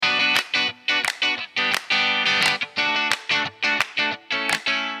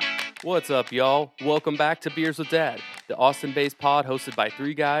What's up, y'all? Welcome back to Beers with Dad, the Austin-based pod hosted by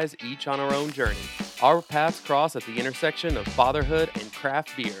three guys, each on our own journey. Our paths cross at the intersection of fatherhood and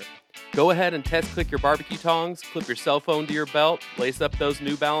craft beer. Go ahead and test-click your barbecue tongs, clip your cell phone to your belt, lace up those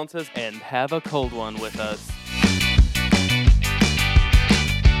New Balances, and have a cold one with us.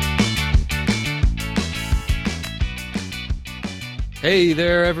 Hey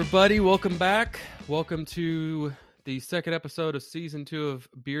there, everybody. Welcome back. Welcome to the second episode of Season 2 of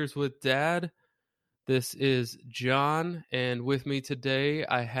Beers with Dad. This is John, and with me today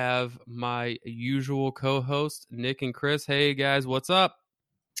I have my usual co-host, Nick and Chris. Hey, guys, what's up?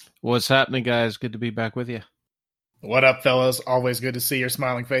 What's happening, guys? Good to be back with you. What up, fellas? Always good to see your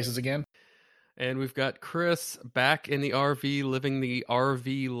smiling faces again. And we've got Chris back in the RV, living the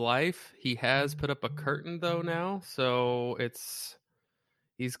RV life. He has put up a curtain, though, now, so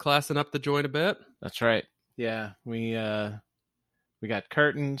he's classing up the joint a bit. That's right. Yeah, we got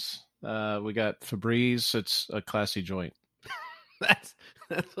curtains. We got Febreze. It's a classy joint. That's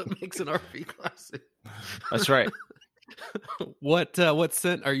what makes an RV classy. That's right. What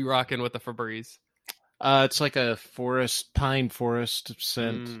scent are you rocking with the Febreze? It's like a pine forest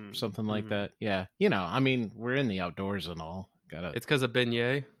scent, something like that. Yeah, I mean, we're in the outdoors and all. It's because of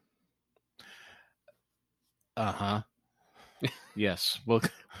beignet. Yes, we'll go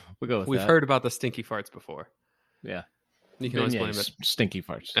with that. We've heard about the stinky farts before. Yeah, you can always blame it. Stinky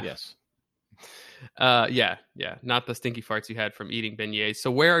farts. Yes. Yeah. Not the stinky farts you had from eating beignets.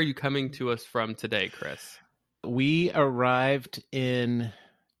 So where are you coming to us from today, Chris? We arrived in,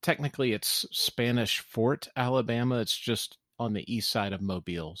 technically it's Spanish Fort, Alabama. It's just on the east side of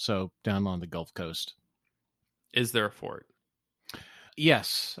Mobile, so down on the Gulf Coast. Is there a fort?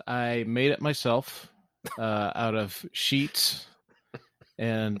 Yes, I made it myself out of sheets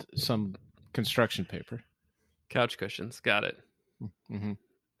and some construction paper. Couch cushions. Got it. Mm-hmm.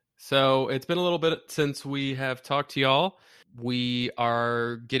 So it's been a little bit since we have talked to y'all. We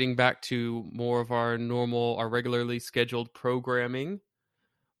are getting back to more of our regularly scheduled programming,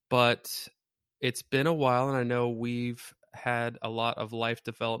 but it's been a while, and I know we've had a lot of life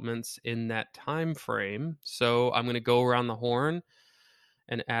developments in that time frame. So I'm going to go around the horn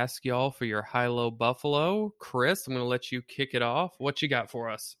and ask y'all for your high-low Buffalo. Chris, I'm going to let you kick it off. What you got for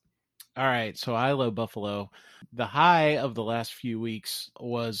us? All right, so high-low Buffalo. The high of the last few weeks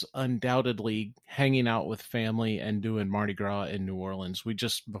was undoubtedly hanging out with family and doing Mardi Gras in New Orleans.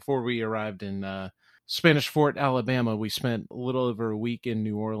 Before we arrived in Spanish Fort, Alabama, we spent a little over a week in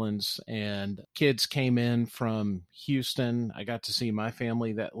New Orleans, and kids came in from Houston. I got to see my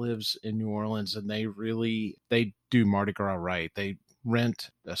family that lives in New Orleans, and they do Mardi Gras right. They rent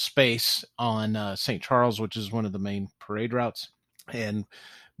a space on St. Charles, which is one of the main parade routes, and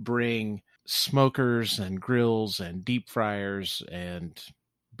bring smokers and grills and deep fryers and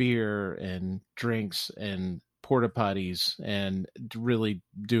beer and drinks and porta potties and really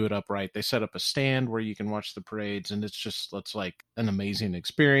do it upright. They set up a stand where you can watch the parades, and it's like an amazing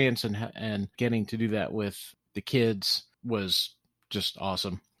experience, and getting to do that with the kids was just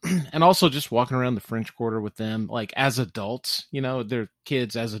awesome. And also just walking around the French Quarter with them, like as adults, they're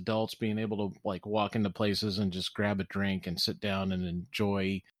kids as adults, being able to like walk into places and just grab a drink and sit down and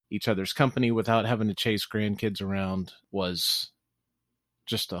enjoy each other's company without having to chase grandkids around was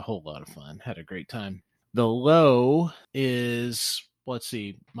just a whole lot of fun. Had a great time. The low is, let's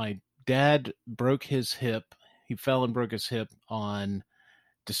see, my dad broke his hip. He fell and broke his hip on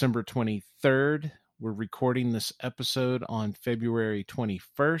December 23rd. We're recording this episode on February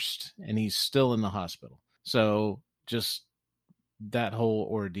 21st, and he's still in the hospital. So just that whole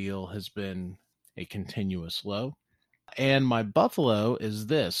ordeal has been a continuous low. And my Buffalo is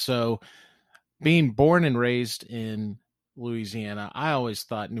this. So being born and raised in Louisiana, I always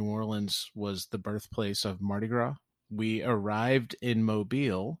thought New Orleans was the birthplace of Mardi Gras. We arrived in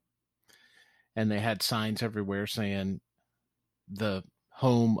Mobile, and they had signs everywhere saying the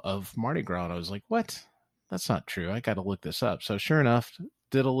home of Mardi Gras. And I was like, what? That's not true. I got to look this up. So sure enough,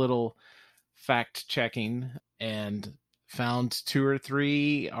 did a little fact checking and found 2 or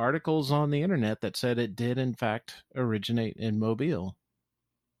 3 articles on the internet that said it did in fact originate in Mobile.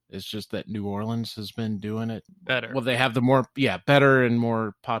 It's just that New Orleans has been doing it better. Well, they have better and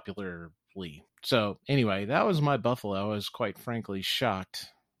more popularly. So anyway, that was my Buffalo. I was quite frankly shocked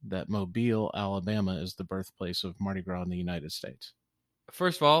that Mobile, Alabama is the birthplace of Mardi Gras in the United States.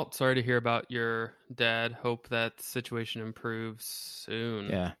 First of all, sorry to hear about your dad. Hope that situation improves soon.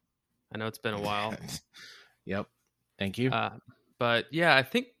 Yeah. I know it's been a while. Yep. Thank you. But yeah, I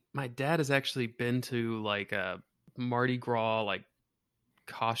think my dad has actually been to like a Mardi Gras like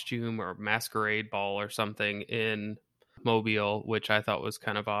costume or masquerade ball or something in Mobile, which I thought was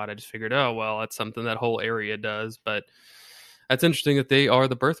kind of odd. I just figured, oh, well, that's something that whole area does. But that's interesting that they are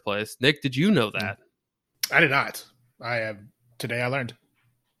the birthplace. Nick, did you know that? I did not. Today I learned.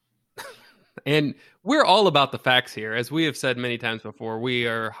 And we're all about the facts here. As we have said many times before, we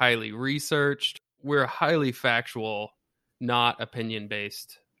are highly researched. We're a highly factual, not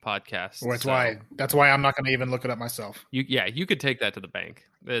opinion-based podcast. Well, that's why I'm not going to even look it up myself. You could take that to the bank.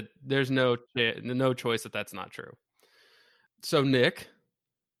 There's no choice that that's not true. So, Nick,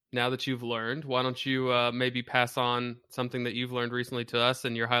 now that you've learned, why don't you maybe pass on something that you've learned recently to us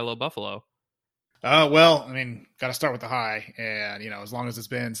in your high-low Buffalo? Well, I mean, got to start with the high. And, as long as it's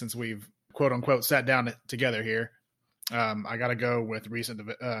been since we've quote unquote sat down together here, I got to go with recent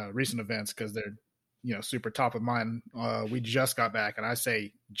events because they're, super top of mind. We just got back, and I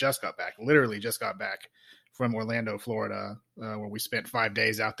say just got back, literally just got back from Orlando, Florida, where we spent 5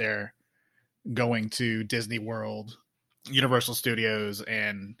 days out there going to Disney World, Universal Studios,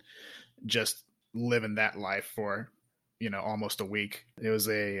 and just living that life for, almost a week. It was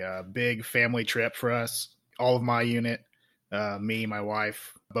a big family trip for us, all of my unit, me, my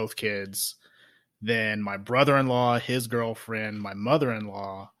wife, both kids, then my brother-in-law, his girlfriend, my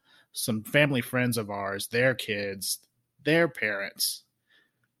mother-in-law, some family friends of ours, their kids, their parents,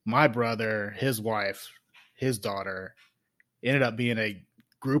 my brother, his wife, his daughter. Ended up being a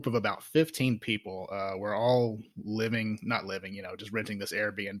group of about 15 people. We're all just renting this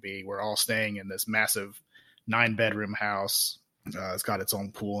Airbnb. We're all staying in this massive 9-bedroom house. It's got its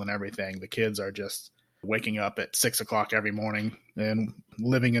own pool and everything. The kids are just waking up at 6 o'clock every morning and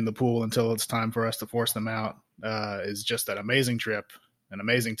living in the pool until it's time for us to force them out. Is just an amazing trip, an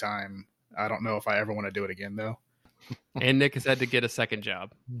amazing time. I don't know if I ever want to do it again, though. And Nick has had to get a second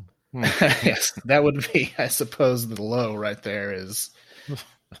job. Yes, that would be, I suppose, the low right there is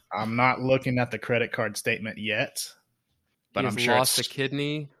I'm not looking at the credit card statement yet, but I'm sure lost a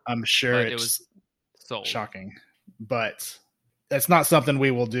kidney. I'm sure it was sold. Shocking, but that's not something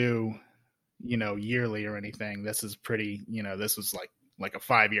we will do, yearly or anything. This is pretty, this was like a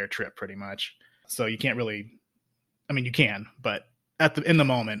 5-year trip pretty much. So you can't really, you can, but in the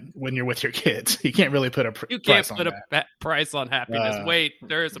moment when you're with your kids, you can't really put a price on price on happiness. Wait,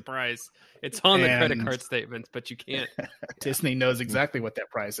 there is a price. It's on the credit card statements, but you can't. Disney knows exactly what that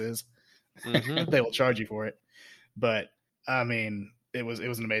price is. Mm-hmm. They will charge you for it. But it was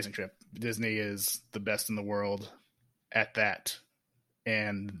an amazing trip. Disney is the best in the world at that,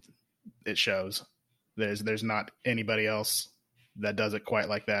 and it shows. There's not anybody else that does it quite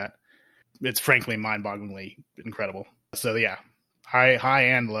like that. It's frankly mind-bogglingly incredible. So yeah. High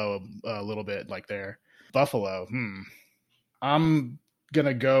and low a little bit like there. Buffalo. I'm going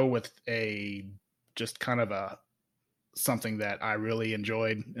to go with just kind of something that I really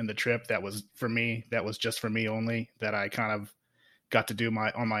enjoyed in the trip. That was for me, that was just for me only, that I kind of got to do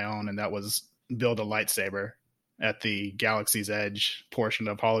on my own. And that was build a lightsaber at the Galaxy's Edge portion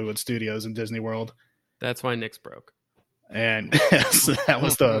of Hollywood Studios in Disney World. That's why Nick's broke. And so that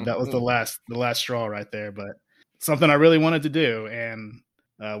was the last straw right there. But something I really wanted to do, and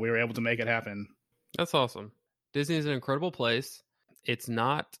we were able to make it happen. That's awesome. Disney is an incredible place. It's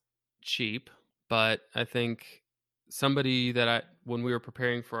not cheap, but I think somebody that when we were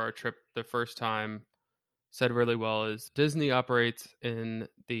preparing for our trip the first time, said really well is Disney operates in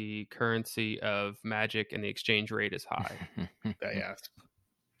the currency of magic, and the exchange rate is high. Yeah,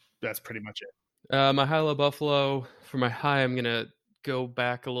 that's pretty much it. My high-low Buffalo, for my high, I'm going to go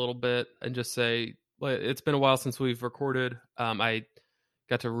back a little bit and just say, it's been a while since we've recorded. I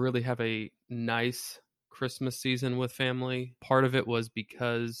got to really have a nice Christmas season with family. Part of it was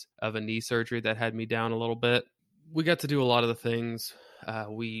because of a knee surgery that had me down a little bit. We got to do a lot of the things.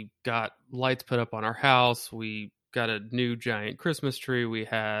 We got lights put up on our house. We got a new giant Christmas tree. We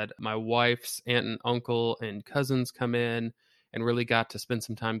had my wife's aunt and uncle and cousins come in and really got to spend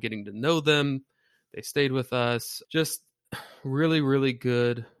some time getting to know them. They stayed with us. Just really, really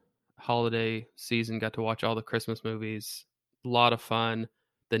good holiday season. Got to watch all the Christmas movies. A lot of fun.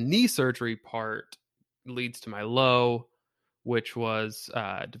 The knee surgery part leads to my low, which was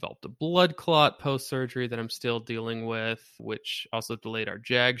developed a blood clot post-surgery that I'm still dealing with, which also delayed our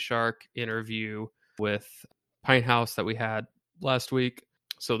Jag Shark interview with Pine House that we had last week.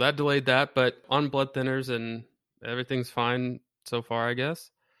 So that delayed that, but on blood thinners and everything's fine so far, I guess.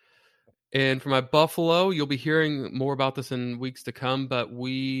 And for my Buffalo, you'll be hearing more about this in weeks to come, but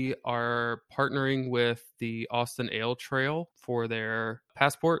we are partnering with the Austin Ale Trail for their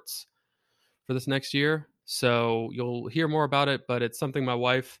passports for this next year. So you'll hear more about it, but it's something my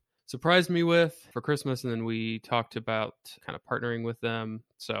wife surprised me with for Christmas, and then we talked about kind of partnering with them.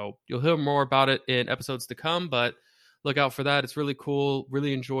 So you'll hear more about it in episodes to come, but look out for that. It's really cool.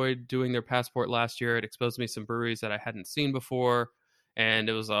 Really enjoyed doing their passport last year. It exposed me to some breweries that I hadn't seen before, and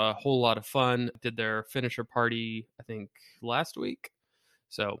it was a whole lot of fun. Did their finisher party, I think, last week.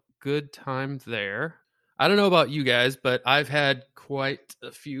 So good time there. I don't know about you guys, but I've had quite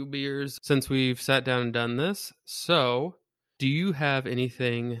a few beers since we've sat down and done this. So do you have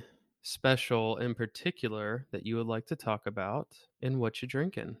anything special in particular that you would like to talk about in What You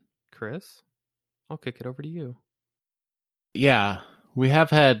Drinking? Chris, I'll kick it over to you. Yeah, we have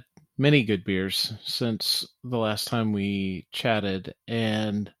had many good beers since the last time we chatted,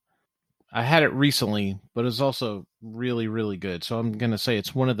 and I had it recently, but it's also really, really good. So I'm going to say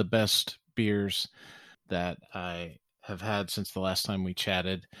it's one of the best beers that I have had since the last time we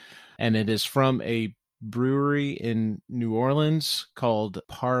chatted. And it is from a brewery in New Orleans called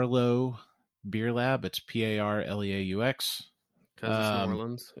Parleaux Beer Lab. It's Parleaux. Because it's New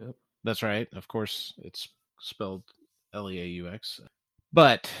Orleans. Yep. That's right. Of course, it's spelled Leaux.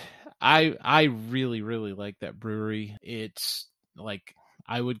 But I really, really like that brewery. It's like,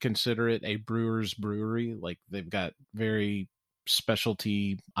 I would consider it a brewer's brewery. Like, they've got very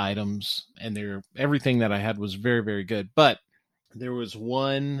specialty items, and everything that I had was very, very good. But there was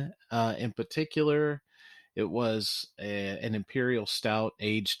one in particular. It was an imperial stout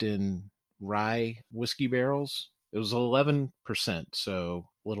aged in rye whiskey barrels. It was 11%, so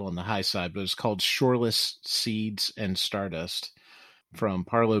a little on the high side, but it's called Shoreless Seeds and Stardust from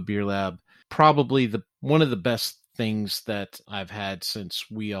Parleaux Beer Lab. Probably one of the best things that I've had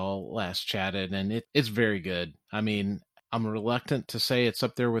since we all last chatted, and it's very good. I mean, I'm reluctant to say it's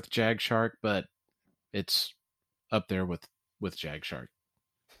up there with Jag Shark, but it's up there with Jag Shark.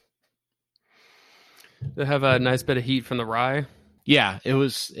 They have a nice bit of heat from the rye. Yeah, it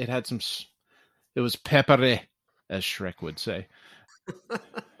was peppery, as Shrek would say.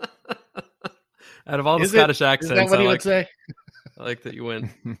 Out of all the Scottish accents, is that what he would say? I like that you win.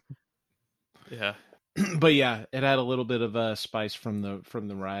 Yeah. But yeah, it had a little bit of spice from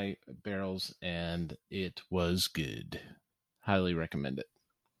the rye barrels, and it was good. Highly recommend it.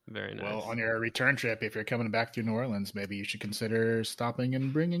 Very nice. Well, on your return trip, if you're coming back to New Orleans, maybe you should consider stopping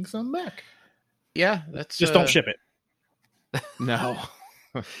and bringing some back. Yeah, that's just don't ship it. No.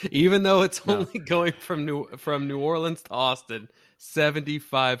 Even though it's only going from New Orleans to Austin,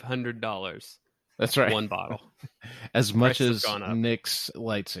 $7,500. That's right. One bottle. As much as Nick's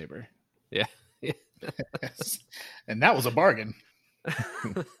lightsaber. Yeah. Yes. And that was a bargain.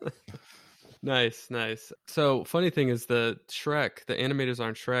 Nice. So funny thing is the animators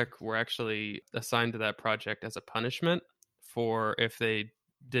on Shrek were actually assigned to that project as a punishment for if they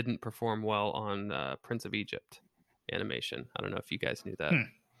didn't perform well on Prince of Egypt animation. I don't know if you guys knew that.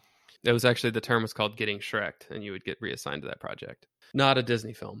 It was actually, the term was called getting Shrek'd, and you would get reassigned to that project. Not a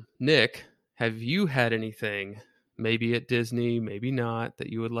Disney film. Nick, have you had anything, maybe at Disney, maybe not, that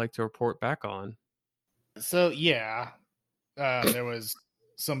you would like to report back on? So yeah, there was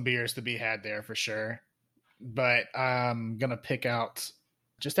some beers to be had there for sure, but I'm gonna pick out,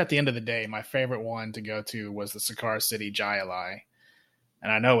 just at the end of the day, my favorite one to go to was the Cigar City Jai-Alai.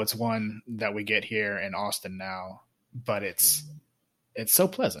 And I know it's one that we get here in Austin now, but it's so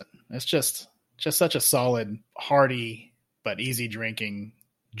pleasant. It's just such a solid, hearty, but easy drinking,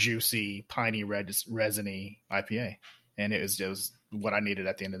 juicy, piney, resiny IPA. And it was what I needed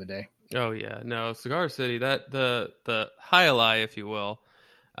at the end of the day. Oh yeah, no, Cigar City, that the Jai-Alai, if you will,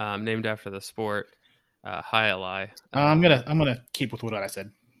 named after the sport, Jai-Alai. I'm gonna keep with what I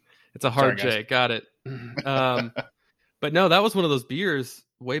said. It's a hard J. Got it. But no, that was one of those beers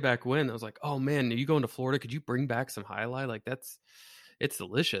way back when. I was like, oh man, are you going to Florida? Could you bring back some Jai-Alai? Like, it's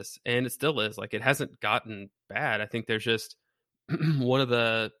delicious. And it still is. Like, it hasn't gotten bad. I think there's just one of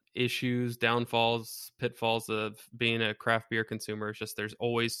the issues, downfalls, pitfalls of being a craft beer consumer is just there's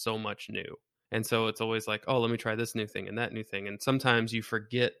always so much new. And so it's always like, oh, let me try this new thing and that new thing. And sometimes you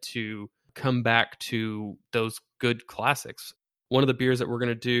forget to come back to those good classics. One of the beers that we're going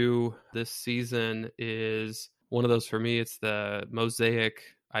to do this season is one of those for me. It's the Mosaic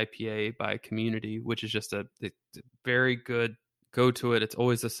IPA by Community, which is just a very good go to it. It's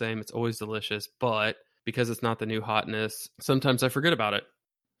always the same. It's always delicious. But because it's not the new hotness, sometimes I forget about it.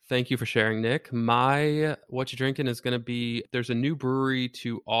 Thank you for sharing, Nick. My What You Drinking is going to be, there's a new brewery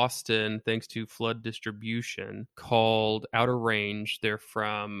to Austin, thanks to Flood Distribution, called Outer Range. They're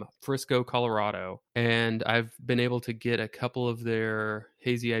from Frisco, Colorado. And I've been able to get a couple of their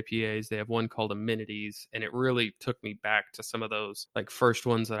hazy IPAs. They have one called Amenities, and it really took me back to some of those like first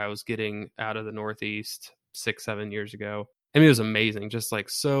ones that I was getting out of the Northeast 6-7 years ago. I mean, it was amazing. Just like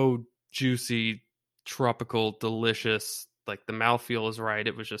so juicy, tropical, delicious. Like the mouthfeel is right.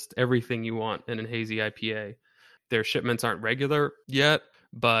 It was just everything you want in a hazy IPA. their shipments aren't regular yet.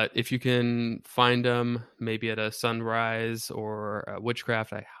 But if you can find them maybe at a Sunrise or a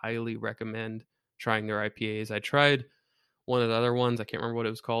Witchcraft, I highly recommend trying their IPAs. I tried one of the other ones. I can't remember what it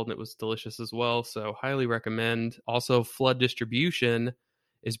was called, and it was delicious as well. So highly recommend. Also, Flood Distribution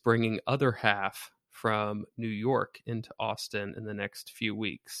is bringing Other Half from New York into Austin in the next few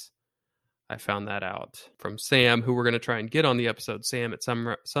weeks. I found that out from Sam, who we're going to try and get on the episode. Sam at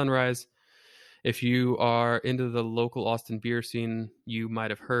Sunrise. If you are into the local Austin beer scene, you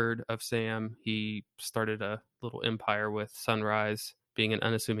might have heard of Sam. He started a little empire with Sunrise, being an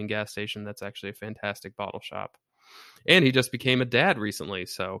unassuming gas station that's actually a fantastic bottle shop. And he just became a dad recently,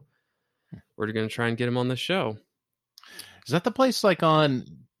 so we're going to try and get him on the show. Is that the place like on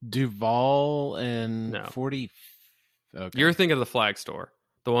Duval and No. 40? Okay. You're thinking of the Flag Store,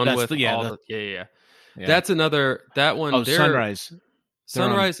 the one with yeah. That's another, that one. Oh, Sunrise.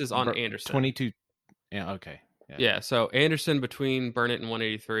 Sunrise is on Anderson. 22. Yeah, okay. Yeah, so Anderson between Burnett and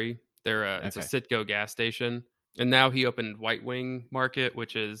 183. It's a Citgo gas station. And now he opened White Wing Market,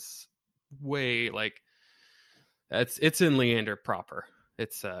 which is way like it's in Leander proper.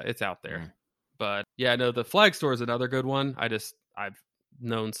 It's out there. Mm. But yeah, no, the Flag Store is another good one. I've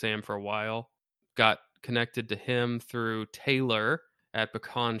known Sam for a while. Got connected to him through Taylor at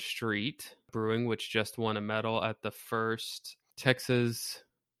Pecan Street Brewing, which just won a medal at the first Texas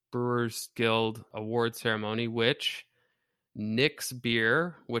Brewers Guild award ceremony, which Nick's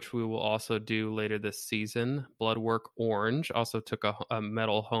beer, which we will also do later this season, Bloodwork Orange, also took a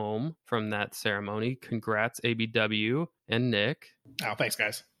medal home from that ceremony. Congrats, ABW and Nick. Oh, thanks,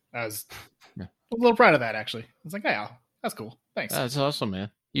 guys. I was a little proud of that, actually. I was like, yeah, that's cool. Thanks. That's awesome, man.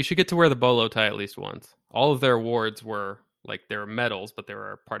 You should get to wear the bolo tie at least once. All of their awards were like they were medals, but they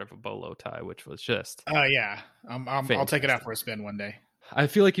were part of a bolo tie, which was just yeah. I'll take it out for a spin one day. I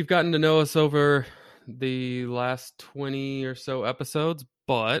feel like you've gotten to know us over the last 20 or so episodes,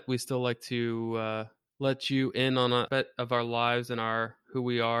 but we still like to let you in on a bit of our lives and who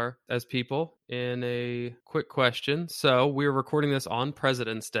we are as people in a quick question. So we're recording this on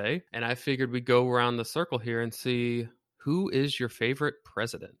President's Day, and I figured we'd go around the circle here and see who is your favorite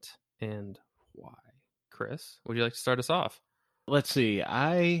president and why. Chris, would you like to start us off? Let's see.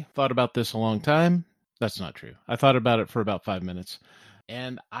 I thought about this a long time. That's not true. I thought about it for about 5 minutes.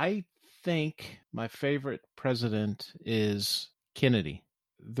 And I think my favorite president is Kennedy.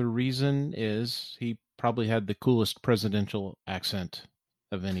 The reason is he probably had the coolest presidential accent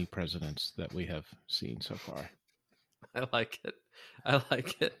of any presidents that we have seen so far. I like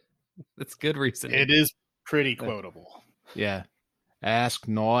it. It's good reasoning. It is pretty quotable. Yeah. Ask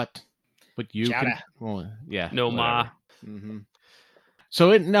not, but you Chowder. can. Well, yeah. No, ma. Mm-hmm.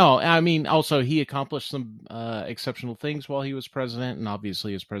 So also he accomplished some exceptional things while he was president, and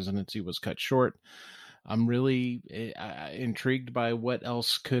obviously his presidency was cut short. I'm really intrigued by what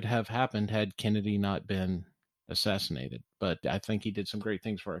else could have happened had Kennedy not been assassinated. But I think he did some great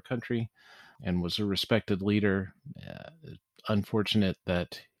things for our country and was a respected leader. Unfortunate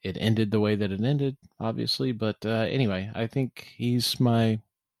that it ended the way that it ended, obviously. But anyway, I think he's my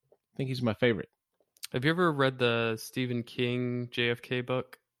favorite. Have you ever read the Stephen King JFK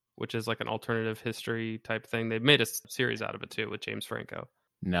book, which is like an alternative history type thing? They've made a series out of it too with James Franco.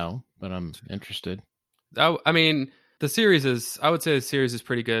 No, but I'm interested. I mean, I would say the series is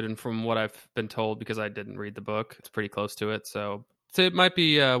pretty good. And from what I've been told, because I didn't read the book, it's pretty close to it. So it might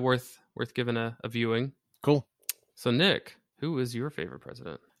be worth giving a viewing. Cool. So Nick, who is your favorite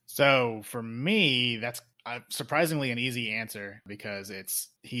president? So for me, that's surprisingly an easy answer because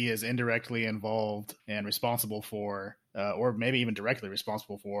he is indirectly involved and responsible for, or maybe even directly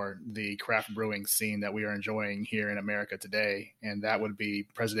responsible for, the craft brewing scene that we are enjoying here in America today. And that would be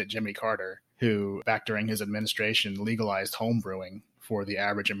President Jimmy Carter, who back during his administration legalized home brewing for the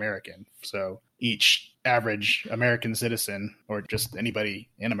average American. So each average American citizen or just anybody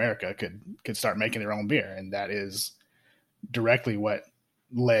in America could start making their own beer. And that is directly what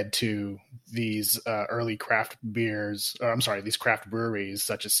led to these early craft beers, these craft breweries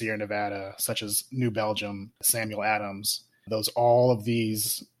such as Sierra Nevada, such as New Belgium, Samuel Adams, all of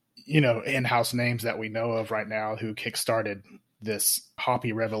these, in-house names that we know of right now who kickstarted this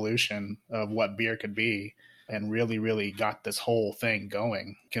hoppy revolution of what beer could be and really, really got this whole thing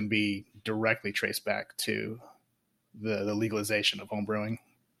going can be directly traced back to the legalization of home brewing.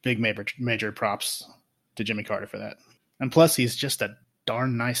 Big major props to Jimmy Carter for that. And plus, he's just a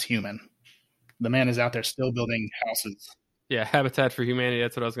darn nice human. The man is out there still building houses. Yeah, Habitat for Humanity.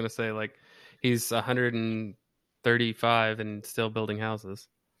 That's what I was going to say. Like, he's 135 and still building houses.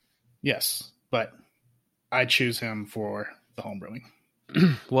 Yes, but I choose him for the home brewing.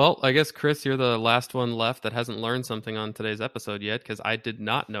 Well, I guess, Chris, you're the last one left that hasn't learned something on today's episode yet, because I did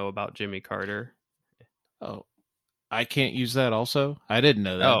not know about Jimmy Carter. Oh, I can't use that also? I didn't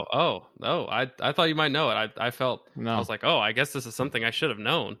know that. Oh, I thought you might know it. I felt, No. I was like, oh, I guess this is something I should have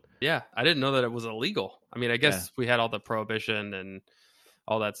known. Yeah, I didn't know that it was illegal. I mean, I guess we had all the prohibition and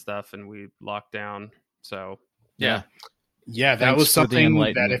all that stuff, and we locked down. So, yeah. Yeah, that Thanks was for the something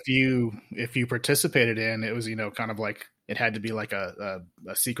that enlightenment. if you participated in, it was, kind of like it had to be like a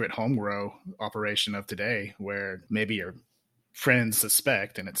secret home grow operation of today, where maybe your friends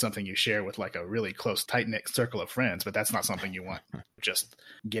suspect, and it's something you share with like a really close, tight knit circle of friends. But that's not something you want just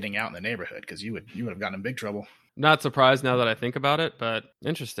getting out in the neighborhood, because you would have gotten in big trouble. Not surprised now that I think about it, but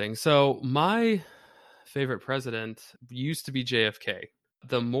interesting. So my favorite president used to be JFK.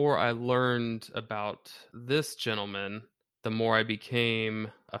 The more I learned about this gentleman, the more I became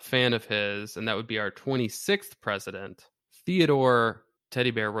a fan of his, and that would be our 26th president, Theodore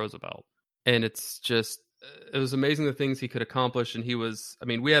Teddy Bear Roosevelt. And it's just, it was amazing the things he could accomplish. And he was, I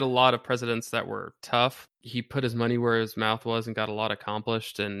mean, we had a lot of presidents that were tough. He put his money where his mouth was and got a lot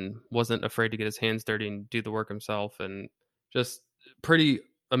accomplished and wasn't afraid to get his hands dirty and do the work himself. And just pretty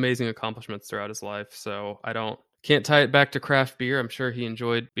amazing accomplishments throughout his life. So can't tie it back to craft beer. I'm sure he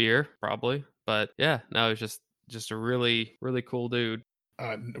enjoyed beer, probably. But yeah, no, he's just a really, really cool dude.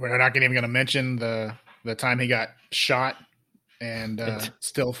 We're not even going to mention the time he got shot and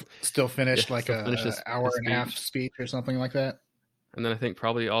still finished an hour and a half speech or something like that. And then I think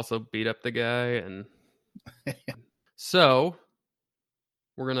probably also beat up the guy. And so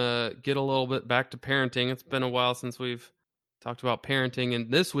we're going to get a little bit back to parenting. It's been a while since we've talked about parenting,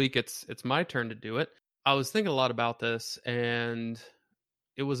 and this week it's my turn to do it. I was thinking a lot about this, and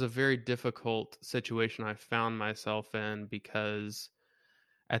it was a very difficult situation I found myself in, because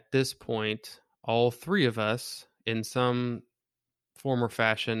at this point, all three of us, in some form or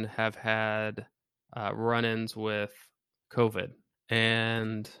fashion, have had run-ins with COVID.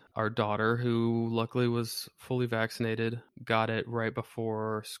 And our daughter, who luckily was fully vaccinated, got it right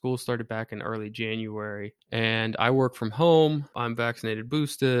before school started back in early January. And I work from home. I'm vaccinated,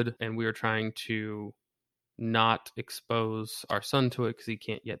 boosted, and we are trying to not expose our son to it because he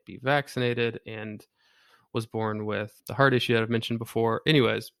can't yet be vaccinated and was born with the heart issue that I've mentioned before.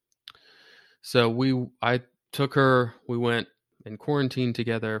 Anyways, so I took her, we went in quarantine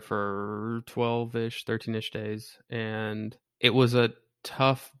together for 12-ish, 13-ish days. And it was a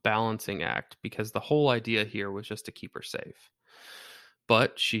tough balancing act, because the whole idea here was just to keep her safe.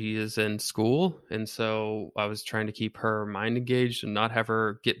 But she is in school, and so I was trying to keep her mind engaged and not have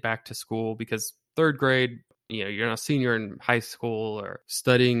her get back to school, because third grade, you're not a senior in high school or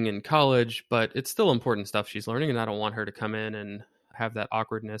studying in college, but it's still important stuff she's learning, and I don't want her to come in and have that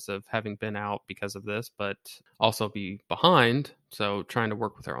awkwardness of having been out because of this, but also be behind. So trying to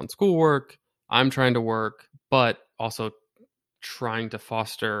work with her on schoolwork, I'm trying to work, but also trying to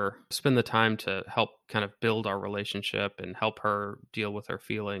spend the time to help kind of build our relationship and help her deal with her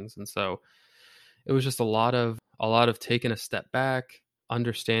feelings. And so it was just a lot of taking a step back,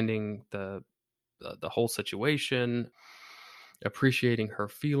 understanding the whole situation, appreciating her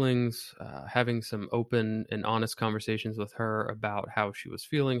feelings, having some open and honest conversations with her about how she was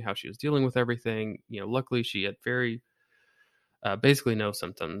feeling, how she was dealing with everything. Luckily she had basically no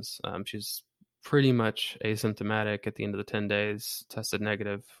symptoms. She's pretty much asymptomatic at the end of the 10 days, tested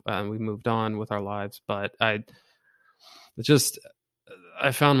negative, and we moved on with our lives. But I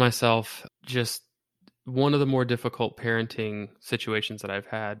found myself just one of the more difficult parenting situations that I've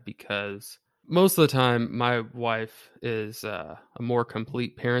had, because most of the time my wife is a more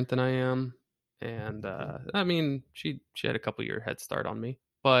complete parent than I am. And I mean, she had a couple year head start on me,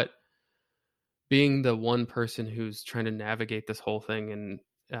 but being the one person who's trying to navigate this whole thing, and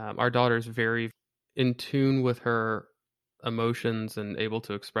our daughter's very in tune with her emotions and able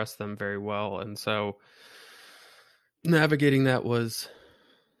to express them very well. And so navigating that was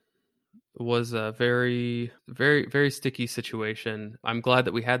a very, very, very sticky situation. I'm glad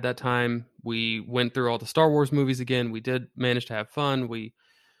that we had that time. We went through all the Star Wars movies again. We did manage to have fun. We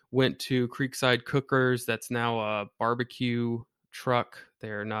went to Creekside Cookers. That's now a barbecue truck.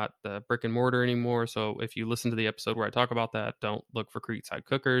 They're not the brick and mortar anymore. So if you listen to the episode where I talk about that, don't look for Creekside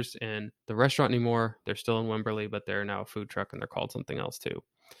Cookers in the restaurant anymore. They're still in Wimberley, but they're now a food truck, and they're called something else too.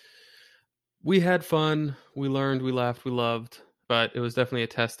 We had fun. We learned, we laughed, we loved, but it was definitely a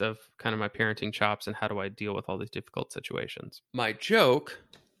test of kind of my parenting chops and how do I deal with all these difficult situations. My joke,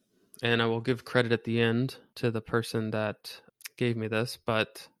 and I will give credit at the end to the person that gave me this,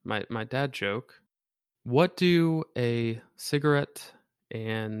 but my dad joke: what do a cigarette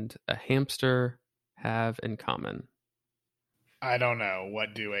and a hamster have in common? I don't know.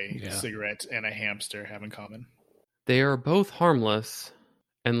 What do a cigarette and a hamster have in common? They are both harmless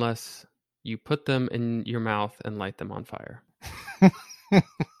unless you put them in your mouth and light them on fire.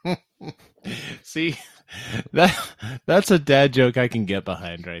 See, that's a dad joke I can get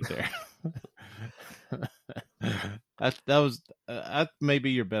behind right there. That may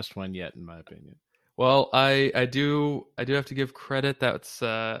be your best one yet, in my opinion. Well, I do have to give credit. That's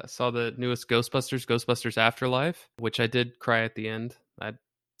saw the newest Ghostbusters Afterlife, which I did cry at the end. I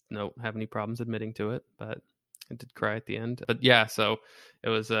don't have any problems admitting to it, but I did cry at the end. But yeah, so it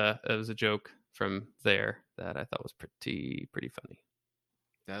was a joke from there that I thought was pretty funny.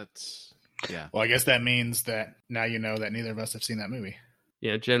 That's yeah. Well, I guess that means that now you know that neither of us have seen that movie.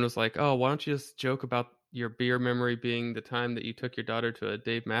 Yeah, Jen was like, "Oh, why don't you just joke about your beer memory being the time that you took your daughter to a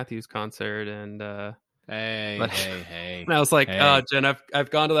Dave Matthews concert?" And hey. And I was like, "Oh, Jen, I've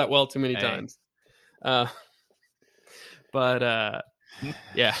gone to that well too many times." But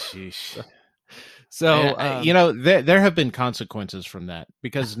yeah. Sheesh. So there have been consequences from that,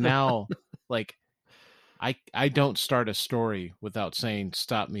 because now, like, I don't start a story without saying,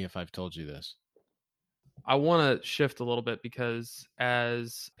 "Stop me if I've told you this." I want to shift a little bit, because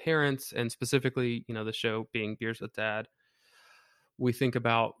as parents, and specifically, the show being Beers with Dad, we think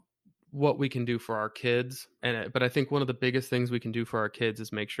about what we can do for our kids. But I think one of the biggest things we can do for our kids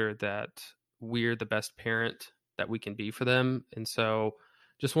is make sure that we're the best parent that we can be for them. And so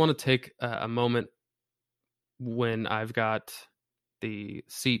just want to take a moment when I've got the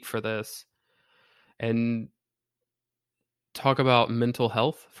seat for this and talk about mental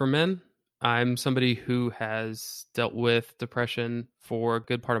health for men. I'm somebody who has dealt with depression for a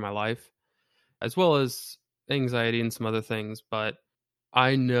good part of my life, as well as anxiety and some other things. But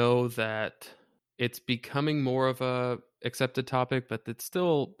I know that it's becoming more of a accepted topic, but there's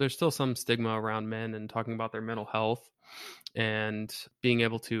still some stigma around men and talking about their mental health and being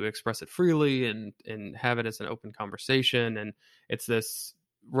able to express it freely and have it as an open conversation. And it's this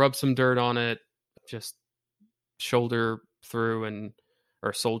rub some dirt on it, just soldier through, and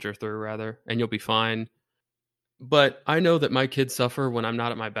you'll be fine. But I know that my kids suffer when I'm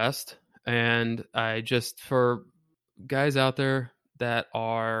not at my best. And for guys out there that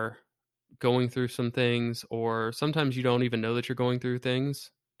are going through some things, or sometimes you don't even know that you're going through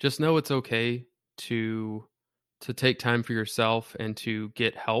things, just know it's okay to take time for yourself and to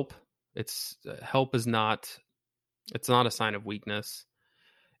get help. Help is not a sign of weakness,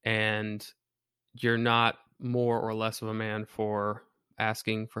 and you're not more or less of a man for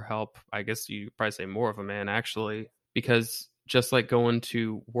asking for help. I guess you probably say more of a man, actually, because just like going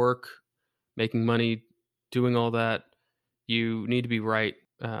to work, making money, doing all that, you need to be right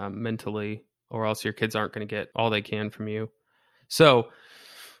mentally, or else your kids aren't going to get all they can from you. So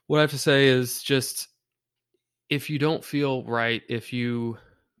what I have to say is, just if you don't feel right, if you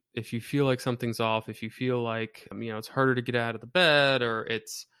feel like something's off, if you feel like it's harder to get out of the bed, or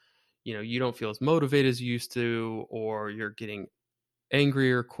it's you don't feel as motivated as you used to, or you're getting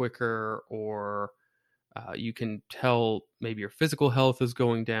angrier quicker, or you can tell maybe your physical health is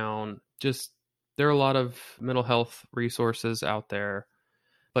going down. Just, there are a lot of mental health resources out there,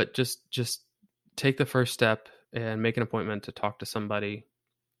 but just take the first step and make an appointment to talk to somebody.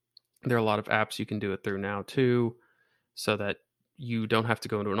 There are a lot of apps you can do it through now too, so that you don't have to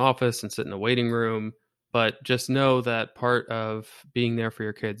go into an office and sit in a waiting room. But just know that part of being there for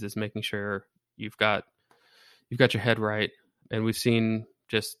your kids is making sure you've got your head right. And we've seen,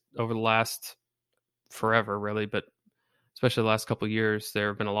 just over the last forever, really, but especially the last couple of years, there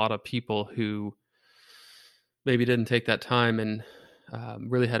have been a lot of people who maybe didn't take that time and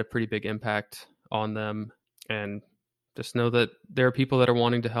really had a pretty big impact on them. And just know that there are people that are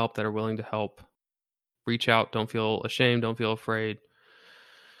wanting to help, that are willing to help. Reach out. Don't feel ashamed. Don't feel afraid.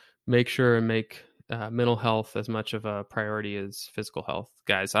 Make sure and make mental health as much of a priority as physical health.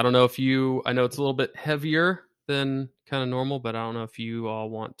 Guys, I don't know if I know it's a little bit heavier than kind of normal, but I don't know if you all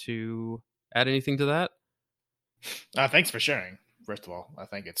want to add anything to that. Thanks for sharing. First of all, I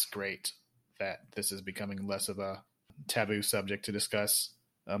think it's great that this is becoming less of a taboo subject to discuss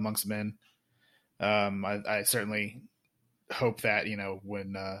amongst men. I certainly hope that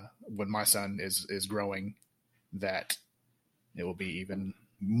when my son is growing, that it will be even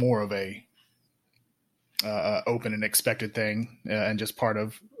more of a open and expected thing, and just part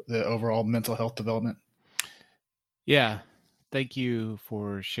of the overall mental health development. Yeah. Thank you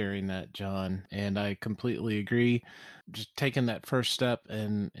for sharing that, John. And I completely agree. Just taking that first step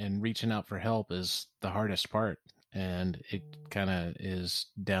and reaching out for help is the hardest part. And it kind of is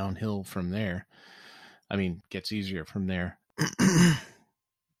downhill from there. I mean, gets easier from there.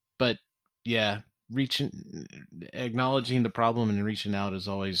 But yeah, acknowledging the problem and reaching out is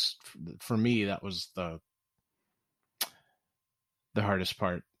always, for me, that was the hardest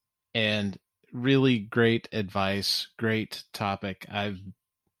part. And really great advice, great topic. I've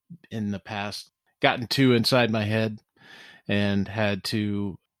in the past gotten too inside my head and I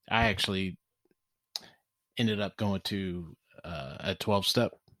actually ended up going to a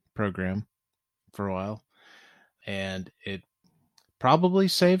 12-step program for a while, and it probably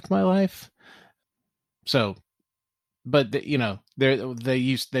saved my life. So, but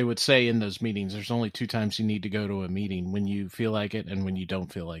they would say in those meetings, there's only 2 times you need to go to a meeting: when you feel like it and when you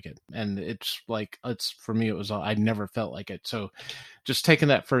don't feel like it. And for me, I never felt like it. So just taking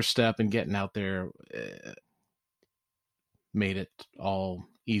that first step and getting out there made it all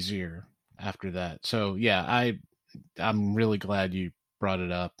easier after that. So yeah, I'm really glad you brought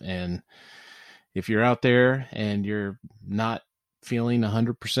it up. And if you're out there and you're not feeling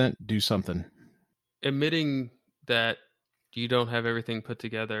 100%, do something. Admitting that you don't have everything put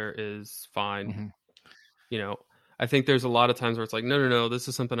together is fine. Mm-hmm. I think there's a lot of times where it's like, no, this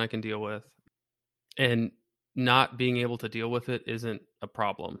is something I can deal with. And not being able to deal with it isn't a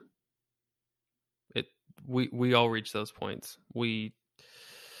problem. We all reach those points. We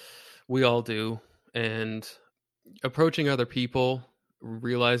all do. And approaching other people,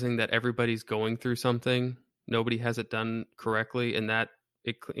 realizing that everybody's going through something, nobody has it done correctly, and that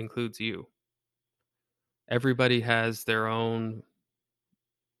it includes you. Everybody has their own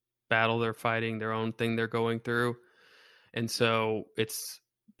battle they're fighting, their own thing they're going through. And so it's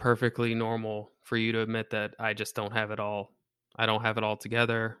perfectly normal for you to admit that I just don't have it all. I don't have it all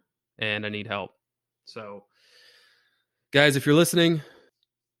together and I need help. So guys, if you're listening,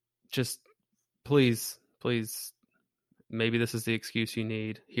 just please, maybe this is the excuse you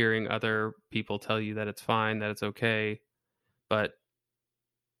need, hearing other people tell you that it's fine, that it's okay, but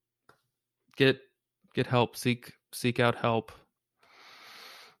get help, seek out help.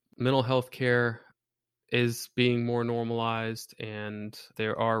 Mental health care is being more normalized, and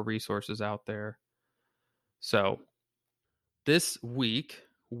there are resources out there. So this week,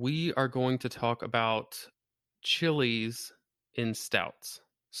 we are going to talk about chilies in stouts.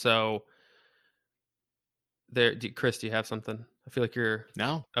 So Chris, do you have something? I feel like you're...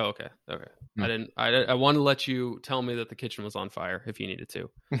 No. Oh, okay. No. I wanted to let you tell me that the kitchen was on fire if you needed to.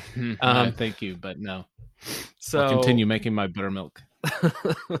 Thank you, but no. So I'll continue making my buttermilk.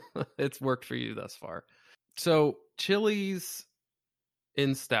 It's worked for you thus far. So chilies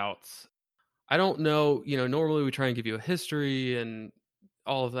in stouts. I don't know, normally we try and give you a history and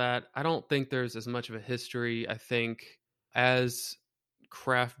all of that. I don't think there's as much of a history. I think as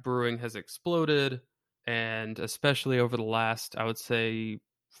craft brewing has exploded, and especially over the last, I would say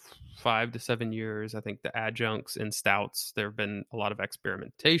 5 to 7 years, I think the adjuncts in stouts, there have been a lot of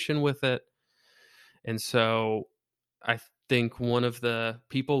experimentation with it. And so I think one of the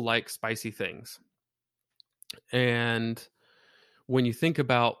people like spicy things. And when you think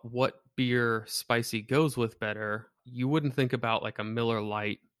about what beer spicy goes with better, you wouldn't think about like a Miller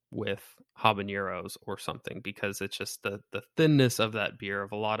Lite with habaneros or something, because it's just the thinness of that beer,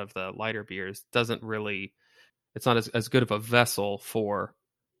 of a lot of the lighter beers, it's not as good of a vessel for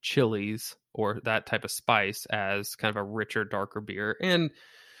chilies or that type of spice as kind of a richer, darker beer. And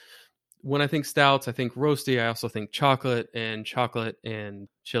when I think stouts, I think roasty. I also think chocolate and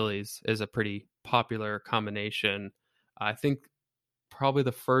chilies is a pretty popular combination. I think probably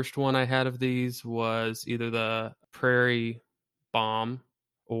the first one I had of these was either the Prairie Bomb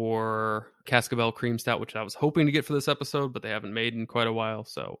or Cascabel Cream Stout, which I was hoping to get for this episode, but they haven't made in quite a while,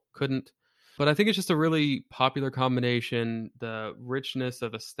 so couldn't. But I think it's just a really popular combination. The richness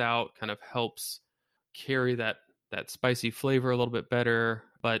of a stout kind of helps carry that spicy flavor a little bit better,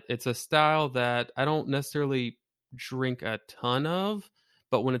 but it's a style that I don't necessarily drink a ton of,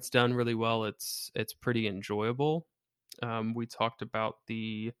 but when it's done really well, it's pretty enjoyable. We talked about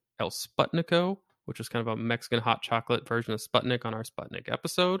the El Sputnico, which was kind of a Mexican hot chocolate version of Sputnik on our Sputnik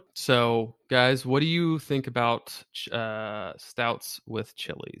episode. So, guys, what do you think about stouts with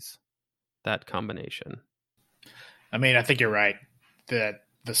chilies? That combination. I mean, I think you're right that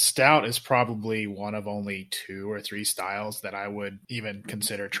the stout is probably one of only 2 or 3 styles that I would even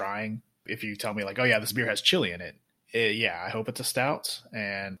consider trying. If you tell me like, oh yeah, this beer has chili in it. Yeah, I hope it's a stout.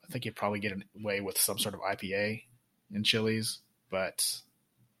 And I think you'd probably get away with some sort of IPA in chilies. But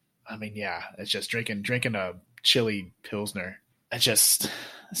I mean, yeah, it's just drinking a chili Pilsner. It just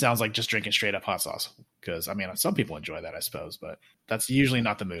sounds like just drinking straight up hot sauce. Because, I mean, some people enjoy that, I suppose. But that's usually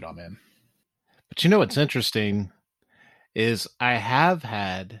not the mood I'm in. But you know what's interesting is I have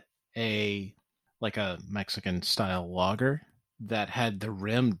had a Mexican style lager that had the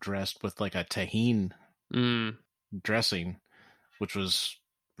rim dressed with like a tahine dressing, which was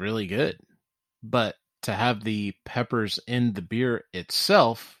really good. But to have the peppers in the beer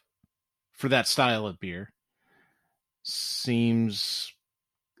itself for that style of beer seems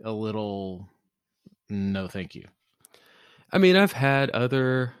a little no thank you. I mean, I've had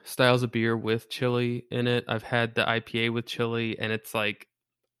other styles of beer with chili in it. I've had the IPA with chili, and it's like,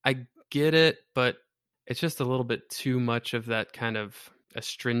 I get it, but it's just a little bit too much of that kind of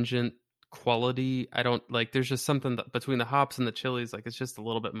astringent quality. I don't like, there's just something between the hops and the chilies, like it's just a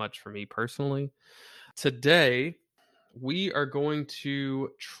little bit much for me personally. Today, we are going to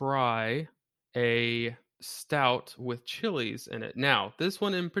try a stout with chilies in it. Now, this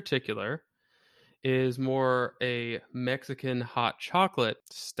one in particular is more a Mexican hot chocolate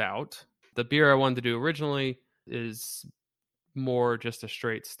stout. The beer I wanted to do originally is more just a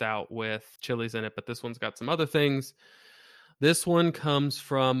straight stout with chilies in it, but this one's got some other things. This one comes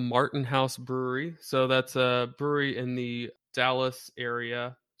from Martin House Brewery. So that's a brewery in the Dallas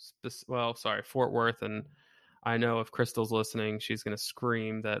area. Fort Worth. And I know if Crystal's listening, she's going to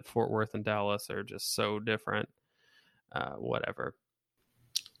scream that Fort Worth and Dallas are just so different. Whatever.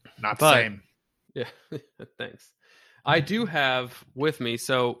 Not the same. Yeah, thanks. I do have with me,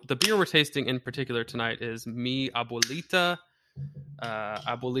 so the beer we're tasting in particular tonight is Mi Abuelita.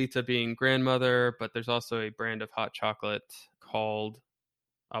 Abuelita being grandmother, but there's also a brand of hot chocolate called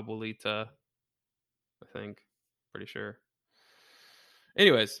Abuelita, I think. Pretty sure.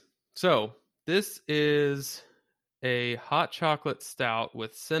 Anyways, so this is a hot chocolate stout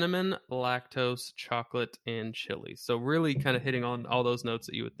with cinnamon, lactose, chocolate, and chili. So really kind of hitting on all those notes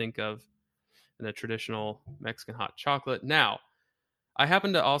that you would think of in a traditional Mexican hot chocolate. Now, I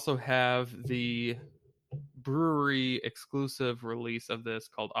happen to also have the brewery exclusive release of this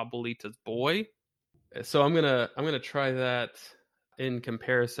called Abuelita's Boy. So I'm gonna try that in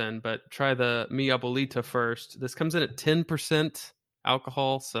comparison, but try the Mi Abuelita first. This comes in at 10%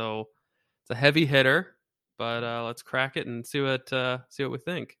 alcohol, so it's a heavy hitter. But let's crack it and see what we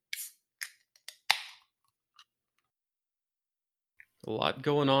think. A lot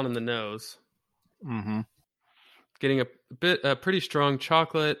going on in the nose. Mm-hmm. Getting a pretty strong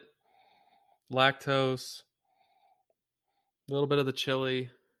chocolate, lactose, a little bit of the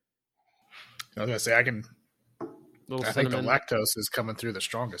chili. I was gonna say I think cinnamon. the lactose is coming through the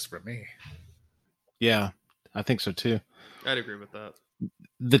strongest for me. Yeah, I think so too. I'd agree with that.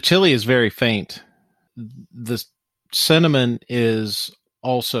 The chili is very faint. The cinnamon is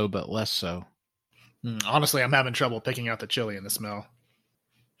also, but less so. Honestly, I'm having trouble picking out the chili in the smell.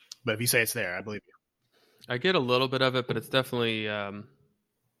 But if you say it's there, I believe you. I get a little bit of it, but it's definitely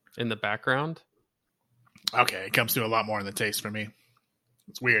in the background. Okay, it comes through a lot more in the taste for me.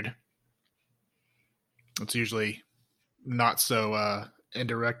 It's weird. It's usually not so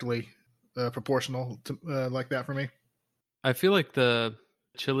indirectly proportional to, like that for me. I feel like the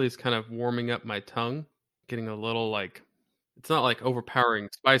chili is kind of warming up my tongue, getting a little like, it's not like overpowering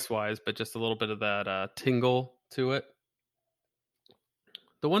spice-wise, but just a little bit of that tingle to it.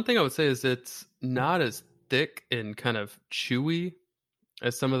 The one thing I would say is it's not as thick and kind of chewy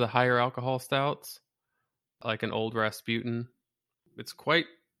as some of the higher alcohol stouts, like an Old Rasputin. It's quite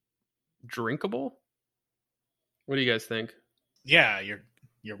drinkable. What do you guys think? Yeah,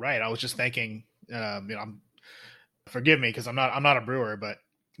 you're right. I was just thinking, forgive me because I'm not a brewer, but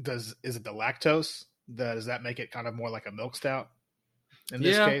is it the lactose? Does that make it kind of more like a milk stout in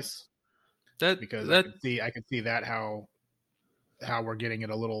this case? I could see that how we're getting it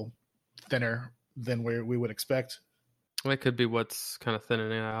a little thinner than we would expect. That could be what's kind of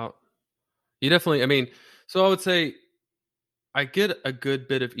thinning it out. You definitely, I mean, so I would say I get a good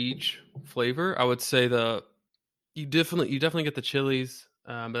bit of each flavor. I would say you definitely get the chilies,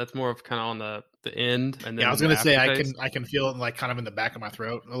 but that's more of kind of on the end. And then I was going to say I can feel it like kind of in the back of my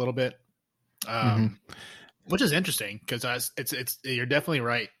throat a little bit, which is interesting because it's you're definitely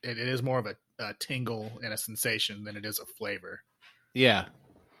right. It is more of a tingle and a sensation than it is a flavor. Yeah,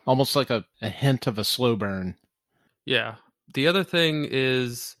 almost like a hint of a slow burn. Yeah. The other thing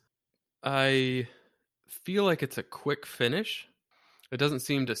is I feel like it's a quick finish. It doesn't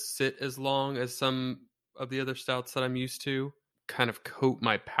seem to sit as long as some of the other stouts that I'm used to. Kind of coat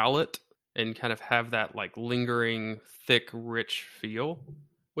my palate and kind of have that like lingering, thick, rich feel,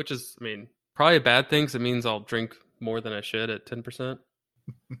 which is, I mean, probably a bad thing because it means I'll drink more than I should at 10%.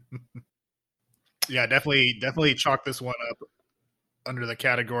 Yeah, definitely chalk this one up under the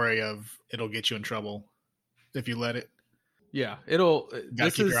category of it'll get you in trouble if you let it. Yeah,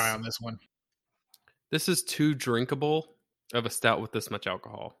 gotta keep your eye on this one. This is too drinkable of a stout with this much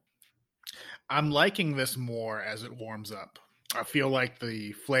alcohol. I'm liking this more as it warms up. I feel like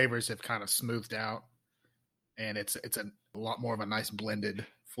the flavors have kind of smoothed out, and it's a lot more of a nice blended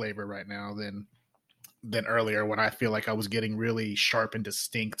flavor right now than earlier when I feel like I was getting really sharp and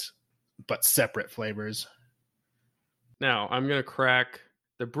distinct but separate flavors. Now I'm gonna crack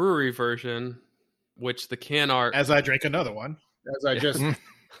the brewery version, which the can art. As I drink another one, as I just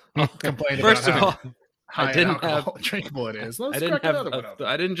complained First about of all, how high I didn't alcohol have drinkable it is. Let's I didn't crack have another one open.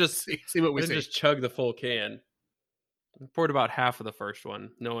 I didn't just See what we I didn't see. just chug the full can. I poured about half of the first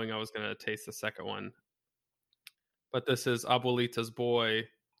one, knowing I was gonna taste the second one. But this is Abuelita's Boy,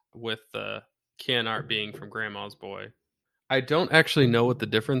 with the can art being from Grandma's Boy. I don't actually know what the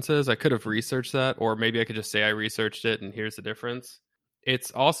difference is. I could have researched that, or maybe I could just say I researched it and here's the difference.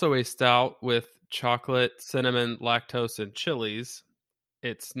 It's also a stout with chocolate, cinnamon, lactose, and chilies.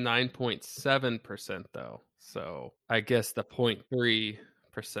 It's 9.7% though. So I guess the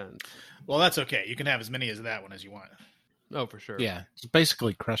 0.3%. Well, that's okay. You can have as many as that one as you want. Oh, for sure. Yeah, it's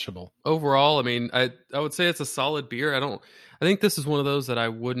basically crushable. Overall, I mean, I would say it's a solid beer. I think this is one of those that I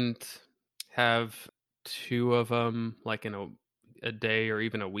wouldn't have two of them like in a day or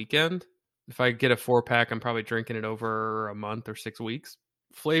even a weekend. If I get a 4-pack, I'm probably drinking it over a month or 6 weeks.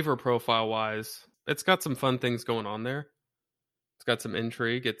 Flavor profile wise, it's got some fun things going on there. It's got some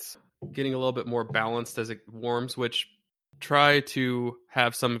intrigue. It's getting a little bit more balanced as it warms, which try to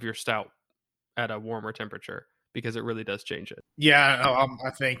have some of your stout at a warmer temperature because it really does change it. Yeah,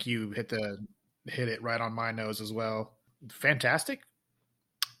 I think you hit it right on my nose as well. Fantastic.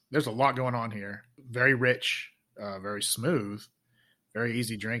 There's a lot going on here. Very rich, very smooth, very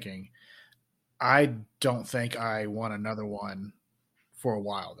easy drinking. I don't think I want another one for a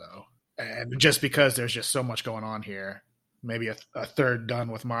while, though. And just because there's just so much going on here, maybe a third done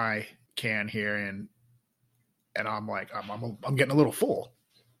with my can here, and I'm like, I'm getting a little full.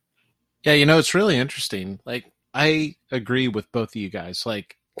 Yeah, it's really interesting. Like, I agree with both of you guys.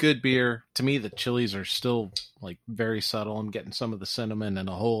 Like, good beer. To me, the chilies are still like very subtle. I'm getting some of the cinnamon and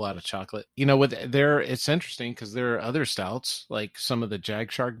a whole lot of chocolate. It's interesting because there are other stouts, like some of the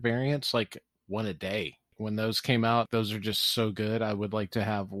Jag Shark variants, like one a day. When those came out, those are just so good. I would like to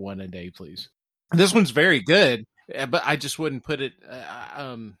have one a day, please. This one's very good, but I just wouldn't put it.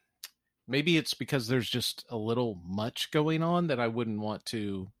 Maybe it's because there's just a little much going on that I wouldn't want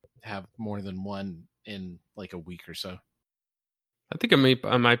to have more than one in like a week or so. I think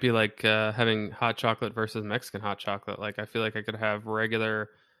I might be like having hot chocolate versus Mexican hot chocolate. Like, I feel like I could have regular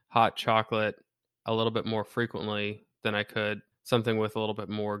hot chocolate a little bit more frequently than I could something with a little bit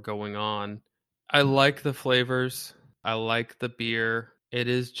more going on. I like the flavors. I like the beer. It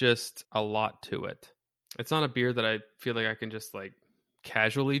is just a lot to it. It's not a beer that I feel like I can just like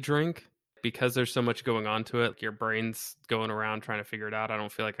casually drink because there's so much going on to it. Like, your brain's going around trying to figure it out. I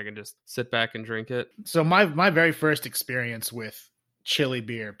don't feel like I can just sit back and drink it. So my very first experience with chili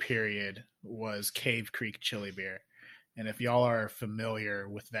beer, period, was Cave Creek chili beer. And if y'all are familiar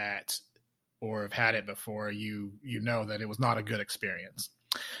with that or have had it before, you know that it was not a good experience.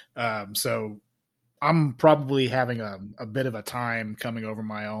 So I'm probably having a bit of a time coming over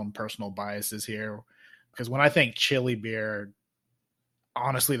my own personal biases here, because when I think chili beer,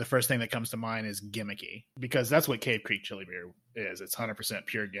 honestly, the first thing that comes to mind is gimmicky, because that's what Cave Creek chili beer is. It's 100%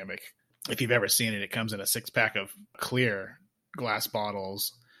 pure gimmick. If you've ever seen it, it comes in a 6-pack of clear glass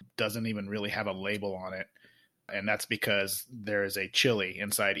bottles, doesn't even really have a label on it. And that's because there is a chili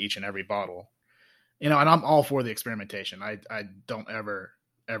inside each and every bottle. And I'm all for the experimentation. I don't ever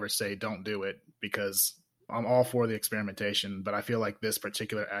say don't do it, because I'm all for the experimentation, but I feel like this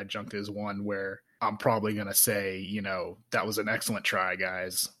particular adjunct is one where I'm probably going to say, that was an excellent try,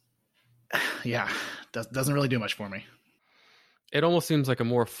 guys. Yeah, doesn't really do much for me. It almost seems like a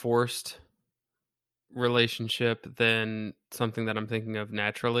more forced relationship than something that I'm thinking of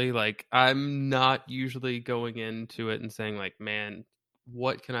naturally. Like, I'm not usually going into it and saying like, man,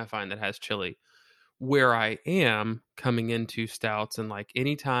 what can I find that has chili? Where I am coming into stouts, and like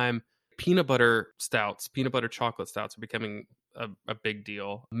anytime peanut butter chocolate stouts are becoming a big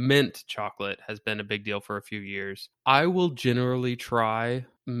deal. Mint chocolate has been a big deal for a few years. I will generally try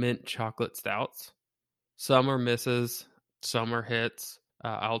mint chocolate stouts. Some are misses, some are hits.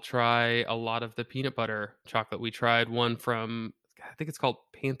 I'll try a lot of the peanut butter chocolate. We tried one from, I think it's called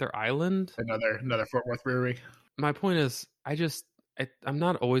Panther Island. Another Fort Worth brewery. My point is, I'm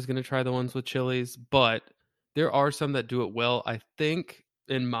not always going to try the ones with chilies, but there are some that do it well. I think,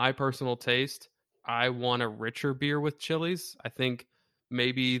 in my personal taste, I want a richer beer with chilies. I think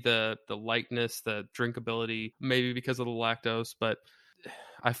maybe the lightness, the drinkability, maybe because of the lactose, but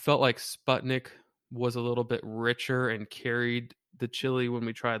I felt like Sputnik was a little bit richer and carried the chili when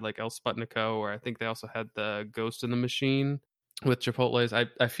we tried like El Sputnico, or I think they also had the Ghost in the Machine. with Chipotle's.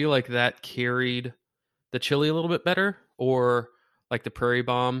 I feel like that carried the chili a little bit better, or like the Prairie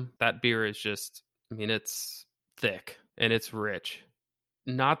Bomb. That beer is just, I mean, it's thick and it's rich.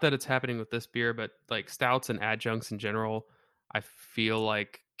 Not that it's happening with this beer, but like stouts and adjuncts in general, I feel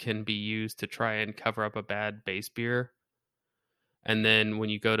like can be used to try and cover up a bad base beer. And then when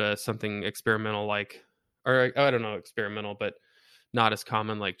you go to something experimental like, or I don't know, experimental, but not as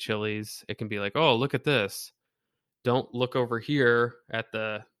common like Chili's, it can be like, oh, look at this. Don't look over here at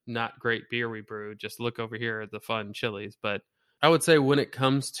the not great beer we brewed. Just look over here at the fun Chili's. But I would say when it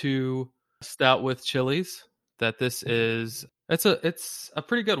comes to stout with Chili's, that this is it's a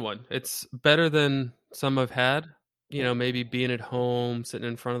pretty good one. It's better than some I've had. You know, maybe being at home, sitting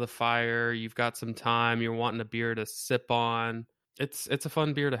in front of the fire, you've got some time, you're wanting a beer to sip on. It's a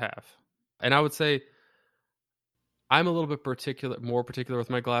fun beer to have. And I would say I'm a little bit more particular with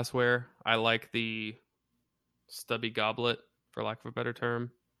my glassware. I like the stubby goblet, for lack of a better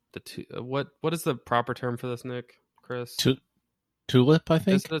term. What is the proper term for this, Nick? Chris? Tulip, I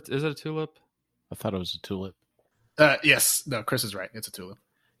think. Is it a tulip? I thought it was a tulip. Yes. No, Chris is right. It's a tulip.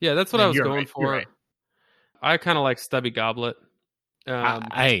 Yeah, that's what I was going right. for. Right. I kind of like stubby goblet.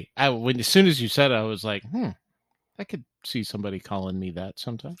 When as soon as you said it, I was like, I could see somebody calling me that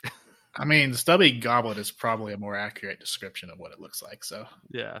sometime. I mean, the stubby goblet is probably a more accurate description of what it looks like. So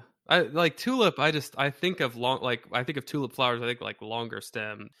yeah, I like tulip. I think of I think of tulip flowers. I think like longer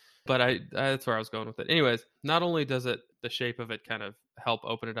stem, but that's where I was going with it. Anyways, not only does the shape of it kind of help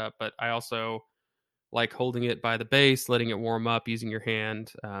open it up, but I also like holding it by the base, letting it warm up using your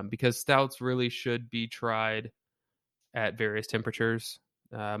hand, because stouts really should be tried at various temperatures.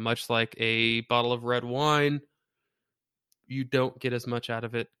 Much like a bottle of red wine, you don't get as much out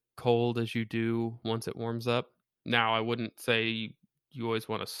of it cold as you do once it warms up. Now, I wouldn't say you always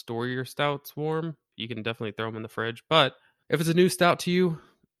want to store your stouts warm. You can definitely throw them in the fridge. But if it's a new stout to you,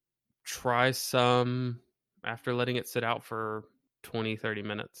 try some after letting it sit out for 20, 30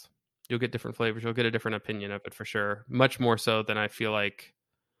 minutes. You'll get different flavors. You'll get a different opinion of it for sure. Much more so than I feel like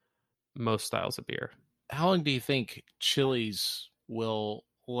most styles of beer. How long do you think Chili's will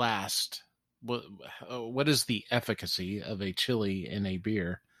last? What is the efficacy of a chili in a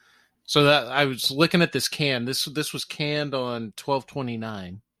beer? So that I was looking at this can. This was canned on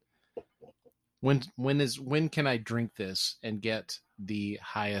 12/29. When can I drink this and get the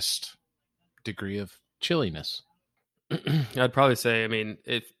highest degree of chilliness? I'd probably say, I mean,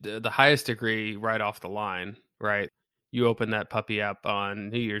 if the highest degree right off the line, right? You open that puppy up on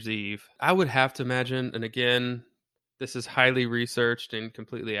New Year's Eve. I would have to imagine, and again, this is highly researched and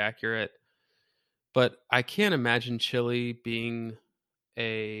completely accurate, but I can't imagine chili being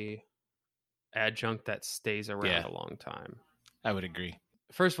a adjunct that stays around a long time. I would agree.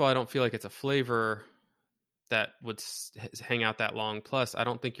 First of all, I don't feel like it's a flavor that would hang out that long. Plus, I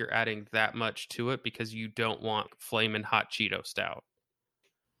don't think you're adding that much to it because you don't want flaming hot Cheeto stout,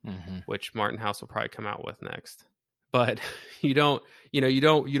 which Martin House will probably come out with next. But you don't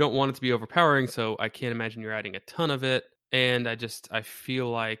want it to be overpowering. So I can't imagine you're adding a ton of it. And I feel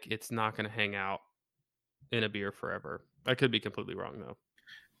like it's not going to hang out in a beer forever. I could be completely wrong though.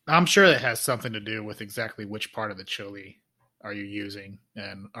 I'm sure it has something to do with exactly which part of the chili are you using,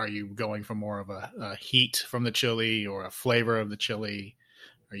 and are you going for more of a heat from the chili or a flavor of the chili?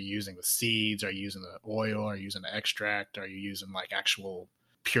 Are you using the seeds? Are you using the oil? Are you using the extract? Are you using like actual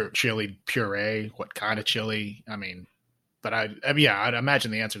pure chili puree? What kind of chili? I mean, but I'd imagine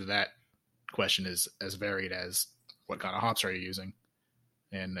the answer to that question is as varied as what kind of hops are you using,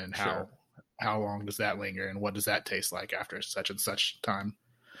 and how long does that linger, and what does that taste like after such and such time?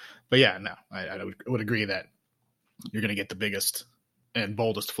 But yeah, no, I would agree that you're going to get the biggest and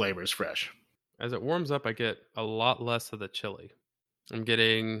boldest flavors fresh. As it warms up, I get a lot less of the chili. I'm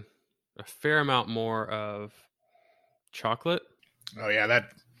getting a fair amount more of chocolate. Oh yeah,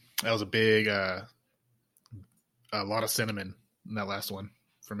 that was a big, a lot of cinnamon in that last one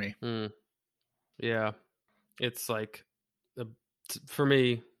for me. Yeah, it's like for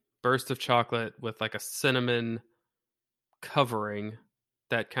me, burst of chocolate with like a cinnamon covering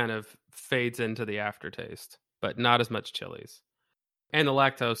that kind of fades into the aftertaste, but not as much chilies. And the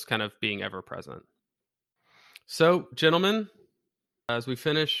lactose kind of being ever present. So, gentlemen, as we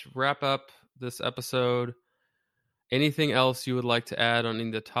wrap up this episode, anything else you would like to add on any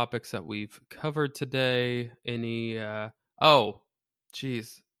of the topics that we've covered today? I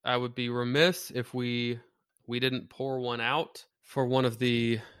would be remiss if we didn't pour one out for one of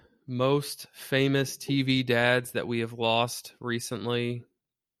the most famous TV dads that we have lost recently,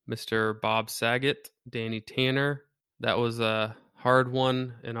 Mr. Bob Saget, Danny Tanner. That was a hard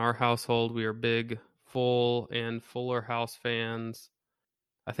one in our household. We are big Full and Fuller House fans.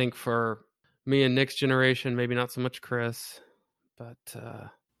 I think for me and Nick's generation, maybe not so much Chris, but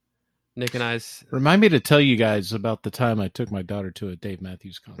Nick and I's. Remind me to tell you guys about the time I took my daughter to a Dave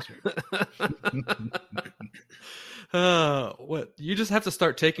Matthews concert. What you just have to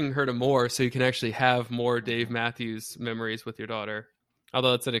start taking her to more so you can actually have more Dave Matthews memories with your daughter.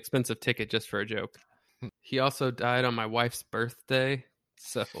 Although it's an expensive ticket just for a joke. He also died on my wife's birthday,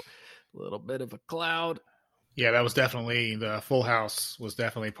 so a little bit of a cloud. Yeah, that was definitely the Full House was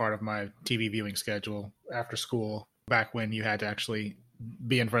definitely part of my TV viewing schedule after school. Back when you had to actually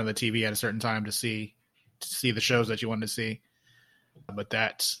be in front of the TV at a certain time to see the shows that you wanted to see. But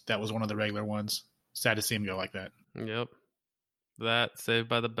that was one of the regular ones. Sad to see him go like that. Yep. That, Saved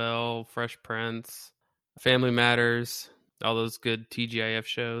by the Bell, Fresh Prince, Family Matters, all those good TGIF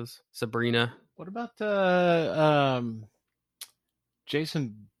shows. Sabrina. What about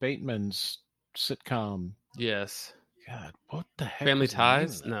Jason Bateman's sitcom? Yes. God, what the heck? Family was the name of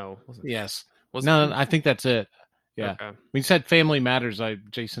Ties? that? No. Yes. Was No, I think that's it. Yeah. Okay. When you said Family Matters,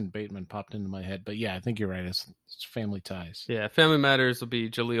 Jason Bateman popped into my head. But yeah, I think you're right. It's Family Ties. Yeah, Family Matters will be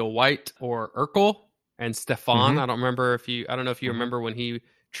Jaleel White or Urkel and Stefan. Mhm. I don't know if you remember when he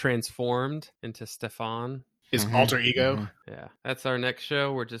transformed into Stefan. His Mhm. alter ego. Mhm. Yeah, that's our next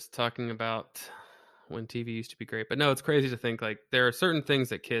show. We're just talking about when TV used to be great. But no, it's crazy to think like there are certain things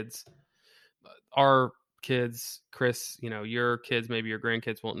that our kids, Chris, your kids, maybe your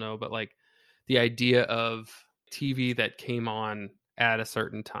grandkids won't know, but like the idea of TV that came on at a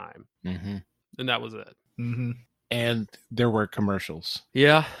certain time. Mm-hmm. And that was it. Mm-hmm. And there were commercials.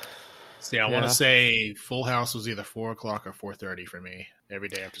 Yeah. See, I want to say Full House was either 4 o'clock or 4:30 for me every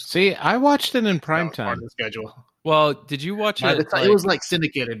day after school. See, I watched it in prime That was part of time. the schedule. Well, did you watch By it? the time, it was like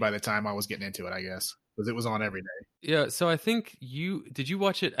syndicated by the time I was getting into it, I guess, because it was on every day. Yeah, so I think did you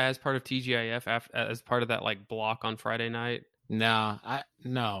watch it as part of TGIF as part of that like block on Friday night? No, I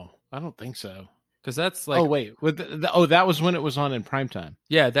don't think so. Because that's like, Oh wait, that was when it was on in prime time.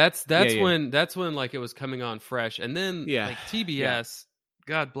 yeah, that's Yeah. when like it was coming on fresh, and then Yeah. like TBS,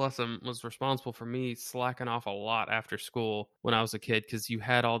 God bless them, was responsible for me slacking off a lot after school when I was a kid because you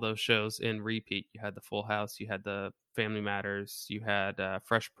had all those shows in repeat. You had the Full House, you had the Family Matters, you had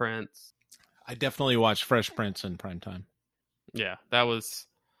Fresh Prince. I definitely watched Fresh Prince in prime time. Yeah, that was.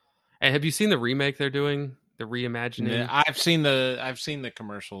 And have you seen the remake they're doing? The reimagining. Yeah, I've seen the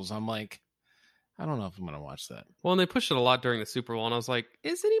commercials. I'm like, I don't know if I'm gonna watch that. Well, and they pushed it a lot during the Super Bowl, and I was like,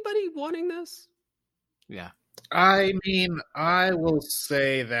 is anybody wanting this? Yeah. I mean, I will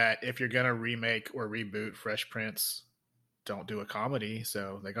say that if you're gonna remake or reboot Fresh Prince, don't do a comedy.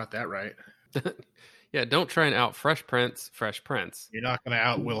 So they got that right. Yeah, don't try and out Fresh Prince. You're not gonna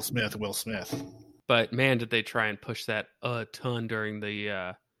out Will Smith. But man, did they try and push that a ton during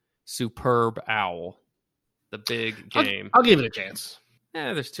the Superb Owl, the big game. I'll give it a chance.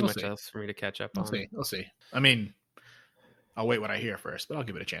 Yeah, there's too We'll much see. else for me to catch up We'll on. We'll see. I mean, I'll wait what I hear first, but I'll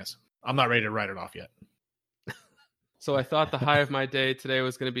give it a chance. I'm not ready to write it off yet. So I thought the high of my day today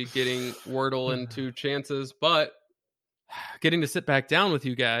was going to be getting Wordle in 2 chances, but getting to sit back down with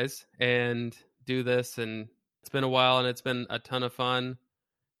you guys and do this, and it's been a while and it's been a ton of fun.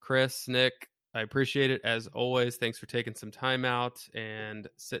 Chris, Nick, I appreciate it as always. Thanks for taking some time out and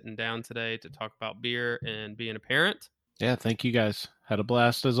sitting down today to talk about beer and being a parent. Yeah, thank you guys. Had a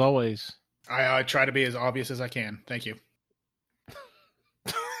blast as always. I try to be as obvious as I can. Thank you.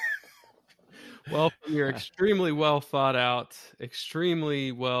 Well, you're extremely well thought out,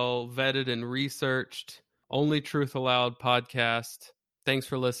 extremely well vetted and researched. Only Truth Allowed podcast. Thanks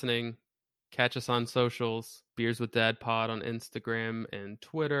for listening. Catch us on socials. Beers with Dad Pod on Instagram and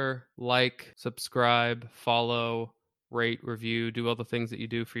Twitter. Like, subscribe, follow, rate, review, do all the things that you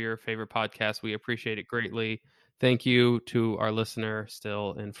do for your favorite podcast. We appreciate it greatly. Thank you to our listener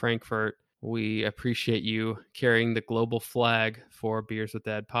still in Frankfurt. We appreciate you carrying the global flag for Beers with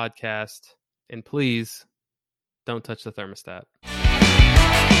Dad podcast. And please don't touch the thermostat.